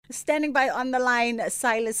Standing by on the line,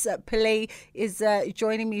 Silas Pillay is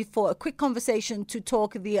joining me for a quick conversation to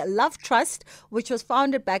talk the Love Trust, which was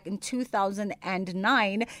founded back in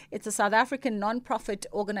 2009. It's a South African non-profit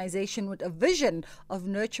organization with a vision of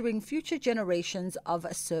nurturing future generations of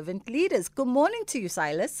servant leaders. Good morning to you,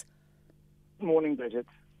 Silas. Good morning, Bridget.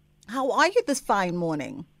 How are you this fine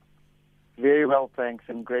morning? Very well, thanks,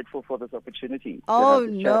 and grateful for this opportunity. Oh,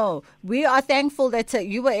 no. We are thankful that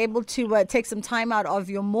you were able to take some time out of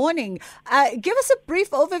your morning. Give us a brief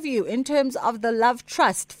overview in terms of the Love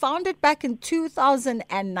Trust, founded back in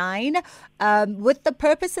 2009 with the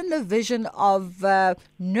purpose and the vision of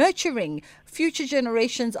nurturing future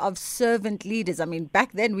generations of servant leaders. I mean,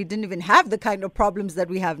 back then we didn't even have the kind of problems that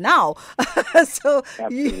we have now. So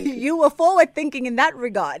you were forward thinking in that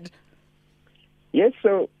regard. Yes,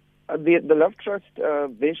 so the Love Trust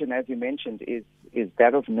vision, as you mentioned, is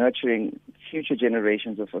that of nurturing future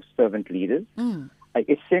generations of servant leaders.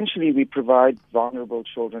 Essentially, we provide vulnerable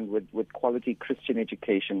children with quality Christian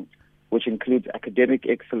education, which includes academic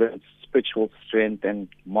excellence, spiritual strength, and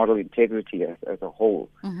moral integrity as a whole.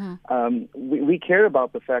 We care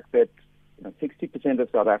about the fact that 60% of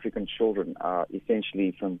South African children are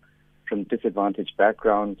essentially from disadvantaged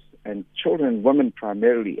backgrounds, and children and women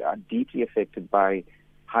primarily are deeply affected by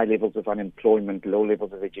high levels of unemployment, low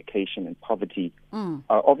levels of education, and poverty.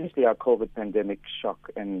 Obviously, our COVID pandemic shock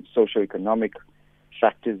and socioeconomic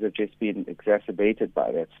factors have just been exacerbated by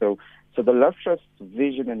that. So the Love Trust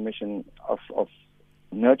vision and mission of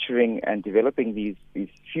nurturing and developing these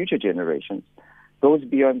future generations goes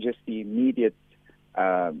beyond just the immediate,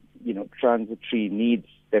 transitory needs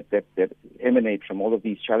that emanate from all of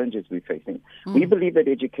these challenges we're facing. We believe that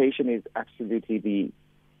education is absolutely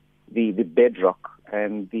the bedrock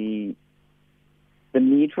and the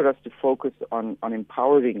need for us to focus on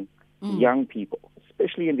empowering young people,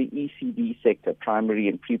 especially in the ECD sector, primary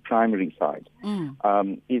and pre-primary side,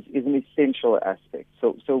 is an essential aspect.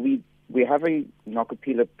 So we have a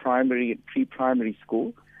Nokopila primary and pre-primary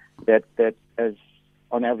school that has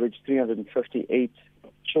on average 358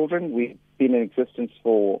 children. We've been in existence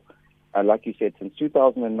for, like you said, since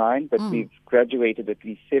 2009, but we've graduated at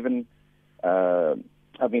least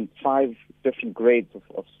 5 different grades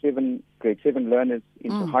of grade 7 learners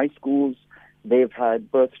into high schools. They've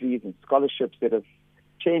had bursaries and scholarships that have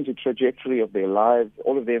changed the trajectory of their lives.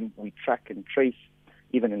 All of them we track and trace,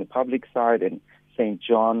 even in the public side, and St.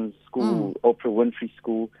 John's School, Oprah Winfrey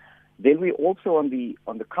School. Then we also on the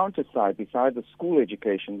counter side, besides the school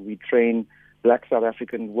education, we train Black South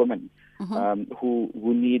African women who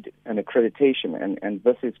need an accreditation, and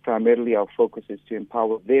this is primarily our focus is to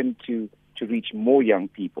empower them to reach more young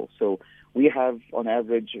people. So we have on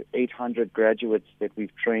average 800 graduates that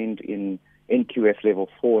we've trained in NQF level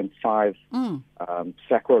 4 and 5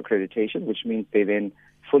 SACO accreditation, which means they're then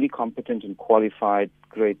fully competent and qualified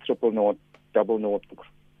grade triple naught, double naught,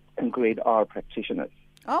 and grade R practitioners.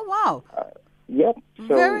 Oh, wow. Yep.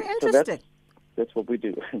 Very interesting. That's what we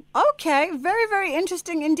do. Okay, very, very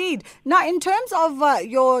interesting indeed. Now, in terms of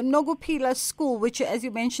your Nokopila school, which, as you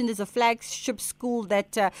mentioned, is a flagship school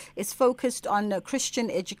that is focused on Christian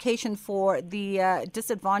education for the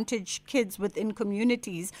disadvantaged kids within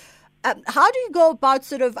communities, how do you go about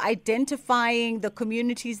sort of identifying the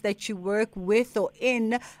communities that you work with or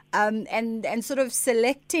in and sort of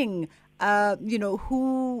selecting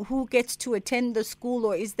who gets to attend the school,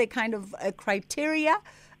 or is there kind of a criteria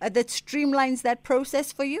that streamlines that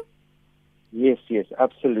process for you? Yes,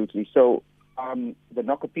 absolutely. So the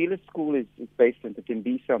Nokopila school is based in the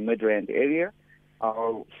Tembisa Midrand area.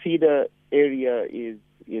 Our feeder area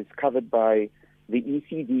is covered by the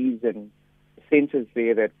ECDs and centers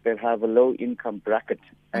there that have a low income bracket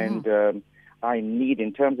and are in need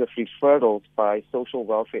in terms of referrals by social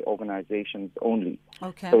welfare organizations only.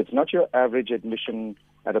 Okay. So it's not your average admission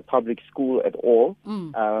at a public school at all.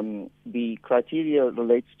 The criteria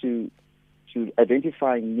relates to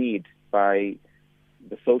identifying need by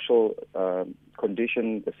the social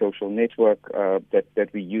condition, the social network that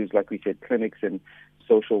we use, like we said, clinics and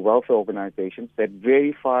social welfare organizations that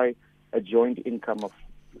verify a joint income of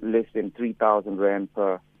less than 3,000 Rand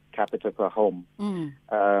per capita per home.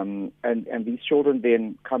 And these children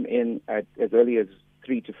then come in at as early as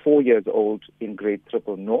 3 to 4 years old in grade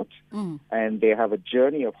triple naught, and they have a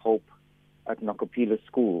journey of hope at Nokopila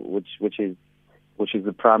School, which is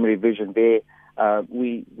the primary vision there.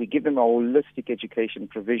 We give them a holistic education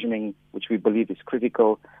provisioning, which we believe is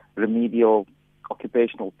critical, remedial,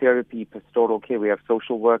 occupational therapy, pastoral care. We have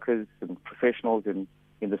social workers and professionals in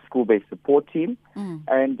the school-based support team,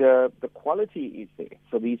 and the quality is there.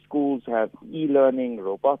 So these schools have e-learning,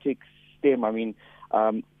 robotics, STEM,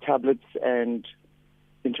 tablets and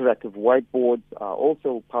interactive whiteboards are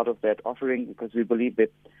also part of that offering because we believe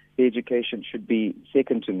that the education should be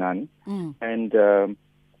second to none. And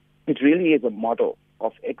it really is a model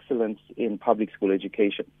of excellence in public school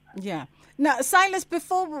education. Yeah. Now, Silas,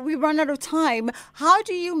 before we run out of time, how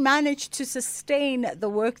do you manage to sustain the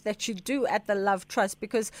work that you do at the Love Trust?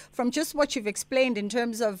 Because from just what you've explained in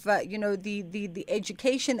terms of, the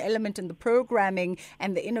education element and the programming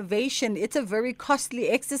and the innovation, it's a very costly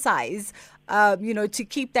exercise, to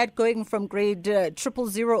keep that going from grade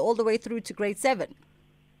 000 all the way through to grade 7.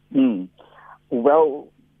 Well,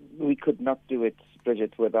 we could not do it,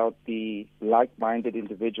 Bridget, without the like-minded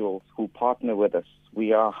individuals who partner with us.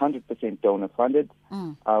 We are 100% donor-funded.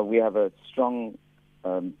 We have a strong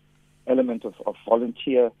element of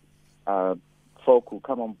volunteer folk who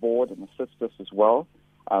come on board and assist us as well.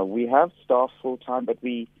 We have staff full-time, but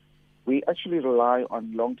we actually rely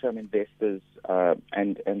on long-term investors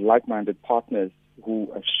and like-minded partners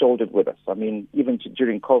who have shouldered with us. I mean, even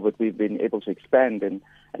during COVID, we've been able to expand and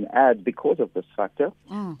add because of this factor.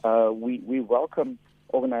 We welcome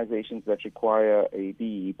organizations that require a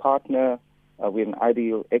BE partner. We have an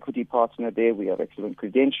ideal equity partner there. We have excellent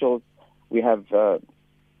credentials. We have a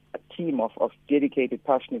team of dedicated,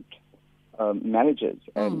 passionate managers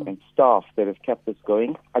and staff that have kept this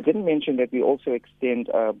going. I didn't mention that we also extend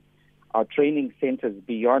our training centers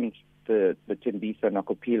beyond the Tembisa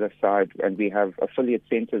Nakopila side, and we have affiliate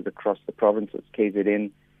centers across the provinces,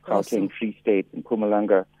 KZN, Gauteng, Free State, and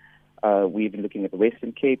Mpumalanga. We've been looking at the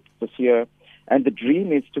Western Cape this year. And the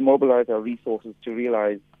dream is to mobilize our resources to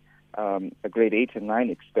realize a grade 8 and 9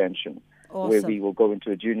 expansion, where we will go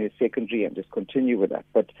into a junior secondary and just continue with that.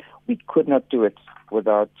 But we could not do it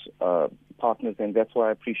without partners, and that's why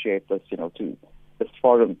I appreciate this, to this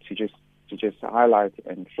forum to just highlight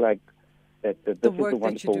and flag that this is the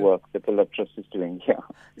wonderful work that the Love Trust is doing. Yeah.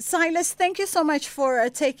 Silas, thank you so much for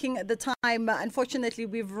taking the time. Unfortunately,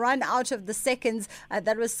 we've run out of the seconds.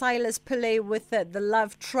 That was Silas Pillay with the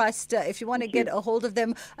Love Trust. If you want to get a hold of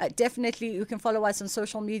them, definitely you can follow us on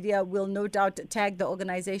social media. We'll no doubt tag the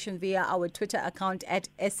organization via our Twitter account at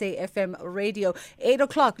SAFM Radio. 8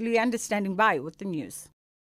 o'clock, Leander standing by with the news.